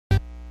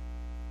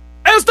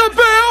As the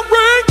bell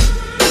rings.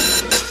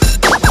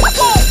 1, 2,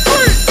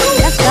 3.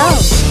 Let's go.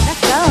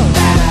 Let's go.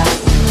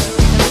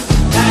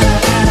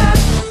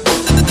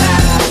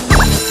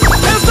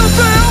 As the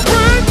bell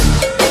rings.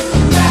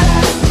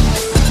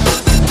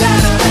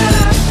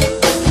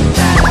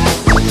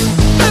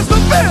 As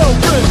the bell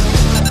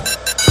rings.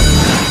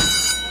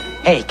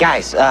 Hey,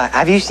 guys,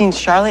 have you seen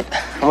Charlotte?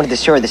 I wanted to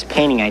show her this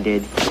painting I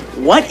did.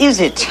 What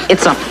is it?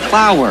 It's a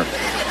flower.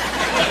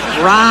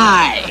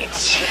 Right.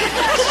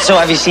 So,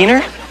 have you seen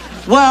her?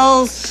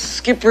 Well,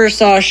 Skipper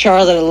saw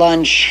Charlotte at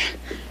lunch,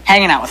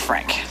 hanging out with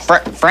Frank.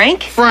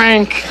 Frank?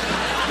 Frank.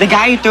 The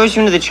guy who throws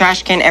you into the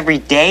trash can every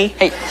day?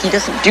 Hey, he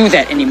doesn't do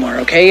that anymore,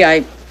 okay?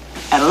 I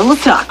had a little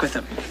talk with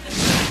him.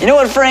 You know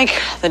what, Frank?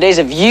 The days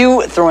of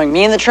you throwing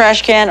me in the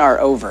trash can are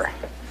over.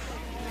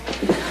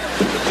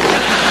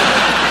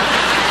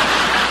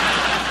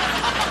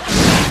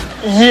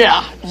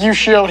 Yeah, you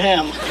showed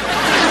him.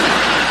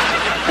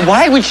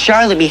 Why would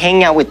Charlotte be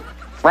hanging out with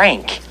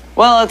Frank?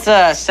 Well, it's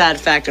a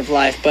sad fact of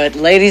life, but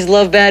ladies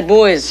love bad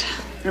boys,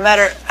 no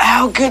matter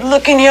how good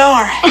looking you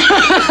are.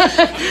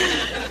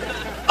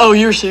 Oh,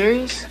 you're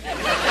serious?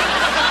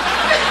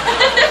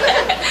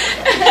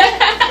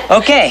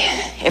 Okay,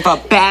 if a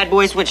bad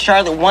boy's what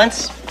Charlotte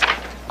wants,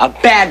 a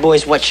bad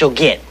boy's what she'll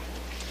get.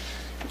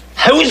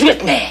 Who's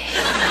with me?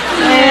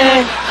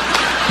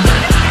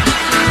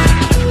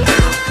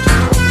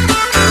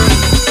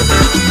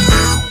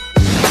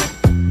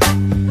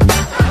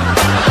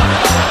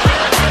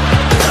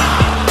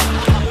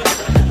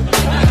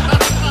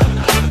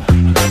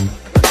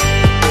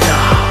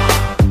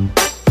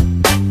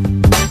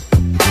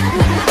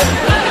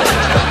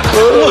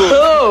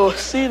 Whoa,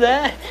 see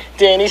that?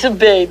 Danny's a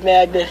babe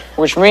magnet.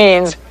 Which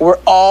means we're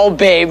all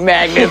babe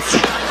magnets.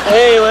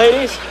 Hey,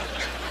 ladies.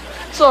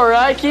 It's all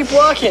right, keep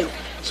walking.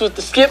 So with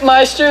the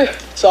Skipmeister,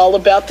 it's all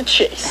about the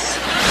chase.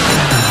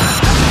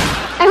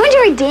 I wonder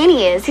where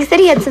Danny is. He said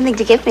he had something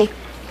to give me.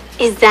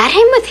 Is that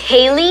him with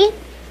Haley?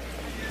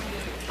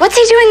 What's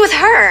he doing with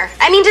her?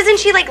 I mean, doesn't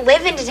she,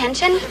 live in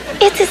detention?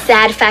 It's a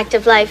sad fact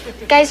of life.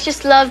 Guys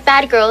just love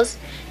bad girls.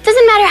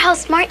 Doesn't matter how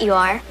smart you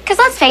are. Because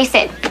let's face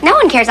it, no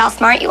one cares how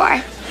smart you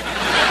are.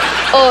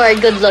 Or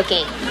good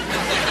looking.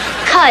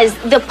 Cause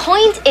the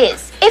point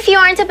is, if you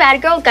aren't a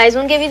bad girl, guys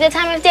won't give you the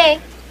time of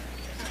day.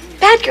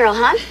 Bad girl,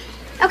 huh?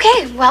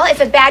 Okay, well, if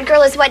a bad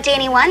girl is what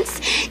Danny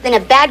wants, then a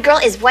bad girl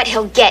is what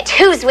he'll get.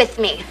 Who's with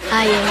me?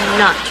 I am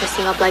not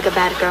dressing up like a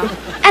bad girl.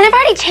 And I've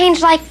already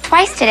changed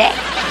twice today.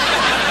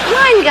 Come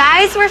on,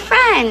 guys, we're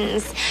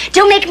friends.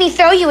 Don't make me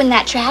throw you in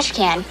that trash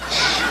can.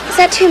 Is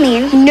that too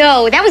mean?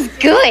 No, that was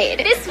good.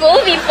 This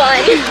will be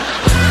fun.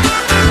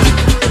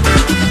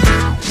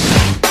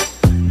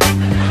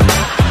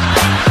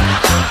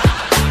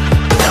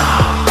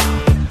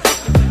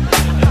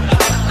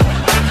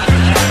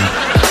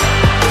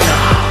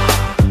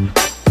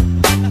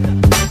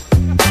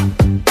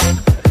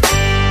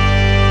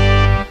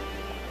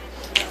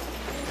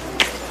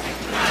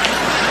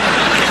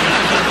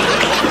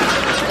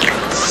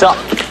 Sup?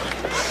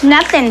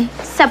 Nothing.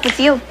 Sup with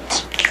you?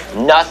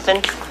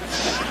 Nothing?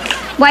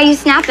 Why you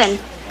snapping?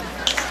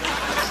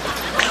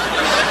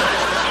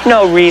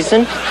 No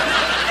reason.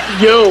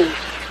 Yo.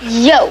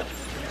 Yo.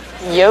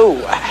 Yo.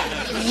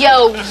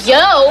 Yo,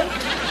 yo.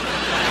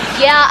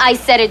 Yeah, I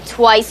said it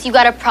twice. You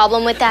got a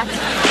problem with that?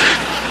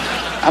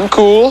 I'm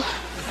cool.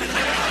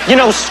 You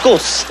know, school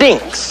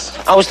stinks.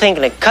 I was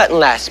thinking of cutting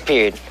last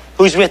period.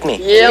 Who's with me?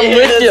 Yeah, I'm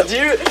with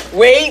you.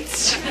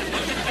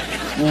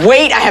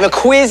 Wait, I have a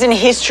quiz in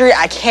history.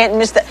 I can't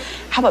miss that.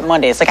 How about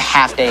Monday? It's like a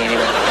half day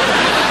anyway.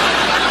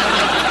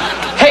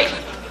 Hey,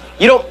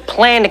 you don't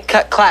plan to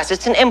cut class.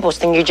 It's an impulse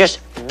thing. You just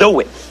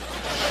do it.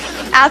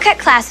 I'll cut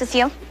class with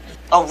you.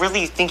 Oh, really?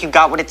 You think you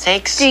got what it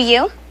takes? Do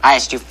you? I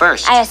asked you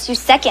first. I asked you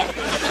second.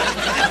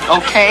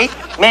 Okay,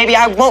 maybe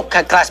I won't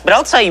cut class, but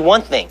I'll tell you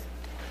one thing.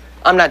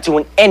 I'm not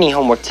doing any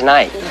homework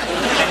tonight.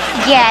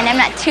 Yeah, and I'm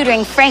not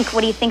tutoring Frank. What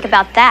do you think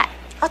about that?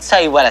 I'll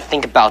tell you what I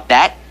think about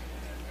that.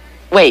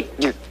 Wait,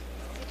 you're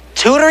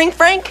tutoring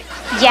Frank?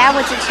 Yeah,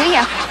 what's it to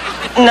you?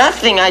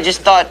 Nothing, I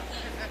just thought...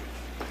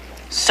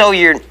 So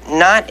you're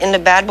not into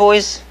bad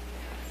boys?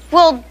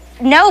 Well,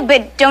 no,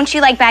 but don't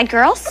you like bad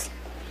girls?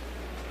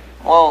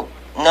 Well,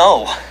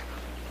 no.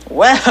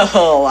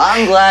 Well,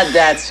 I'm glad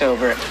that's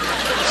over.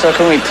 So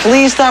can we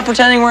please stop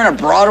pretending we're in a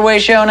Broadway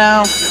show now?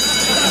 All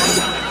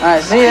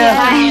right, see ya.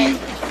 Bye.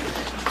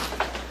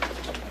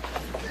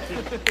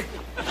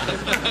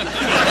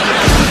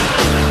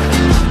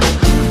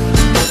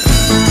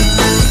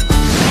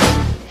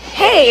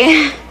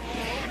 Hey,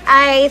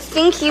 I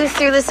think you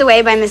threw this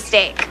away by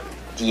mistake.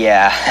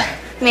 Yeah.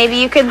 Maybe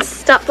you could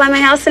stop by my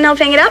house and help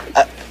hang it up?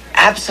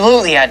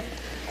 Absolutely,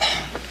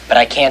 but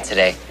I can't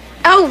today.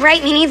 Oh,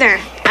 right, me neither.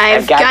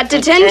 I've got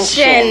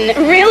detention.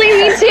 Really,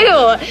 me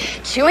too.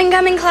 Chewing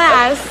gum in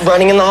class.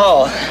 Running in the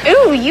hall.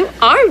 Ooh, you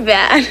are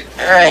bad.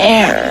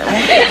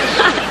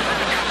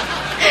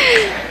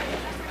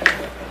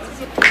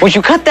 Would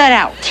you cut that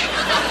out?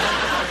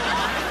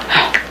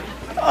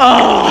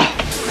 Oh.